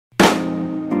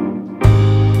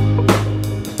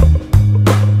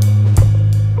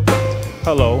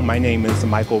My name is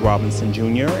Michael Robinson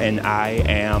Jr. and I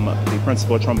am the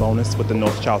principal trombonist with the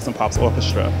North Charleston Pops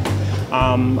Orchestra.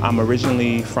 I'm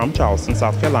originally from Charleston,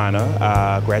 South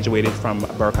Carolina, graduated from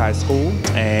Burke High School,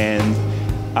 and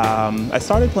I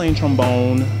started playing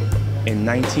trombone in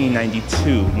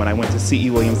 1992 when I went to C.E.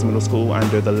 Williams Middle School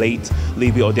under the late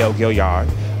Levy Odell Gilliard.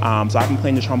 So I've been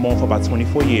playing the trombone for about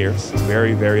 24 years. It's a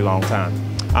very, very long time.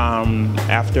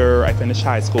 After I finished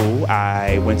high school,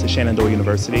 I went to Shenandoah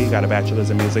University, got a bachelor's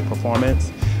in music performance.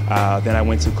 Then I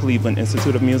went to Cleveland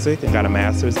Institute of Music and got a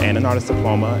master's and an artist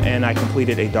diploma, and I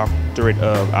completed a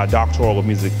doctoral of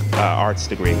music arts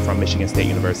degree from Michigan State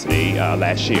University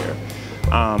last year.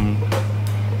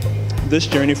 This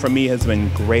journey for me has been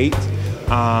great.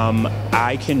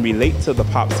 I can relate to the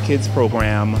Pops Kids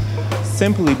program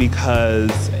simply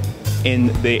because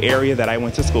in the area that I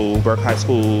went to school, Burke High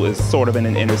School is sort of in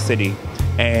an inner city,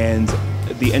 and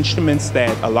the instruments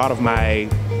that a lot of my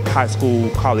high school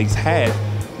colleagues had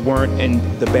weren't in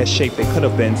the best shape they could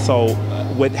have been. So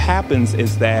what happens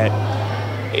is that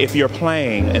if you're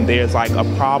playing and there's like a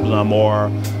problem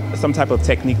or some type of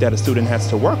technique that a student has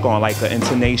to work on, like the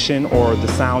intonation or the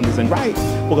sound isn't right,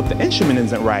 well, if the instrument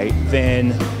isn't right,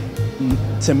 then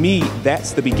to me,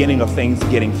 that's the beginning of things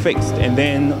getting fixed. And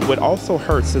then what also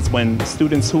hurts is when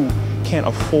students who can't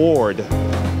afford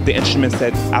the instruments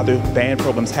that other band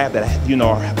programs have that,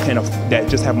 that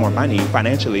just have more money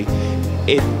financially,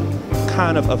 it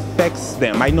kind of affects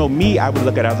them. I know me, I would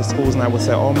look at other schools and I would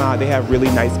say, oh my, they have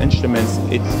really nice instruments.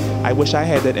 I wish I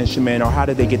had that instrument, or how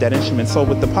did they get that instrument? So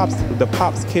what the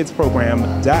Pops Kids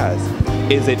program does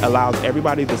is it allows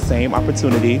everybody the same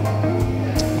opportunity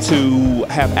to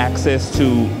have access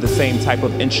to the same type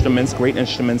of instruments, great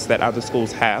instruments that other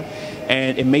schools have,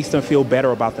 and it makes them feel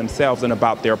better about themselves and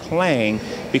about their playing,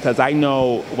 because I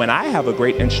know when I have a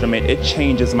great instrument, it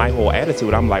changes my whole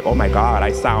attitude. I'm like, oh my God,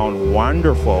 I sound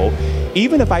wonderful.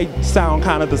 Even if I sound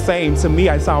kind of the same, to me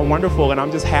I sound wonderful, and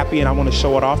I'm just happy and I want to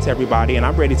show it off to everybody, and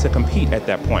I'm ready to compete at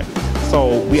that point.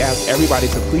 So we ask everybody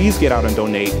to please get out and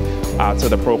donate to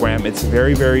the program. It's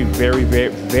very, very, very, very,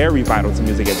 very vital to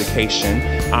music education,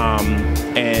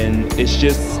 and it's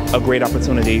just a great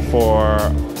opportunity for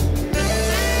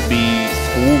the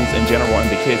schools in general and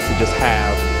the kids to just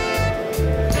have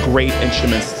great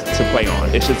instruments to play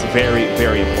on. It's just very,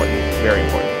 very important.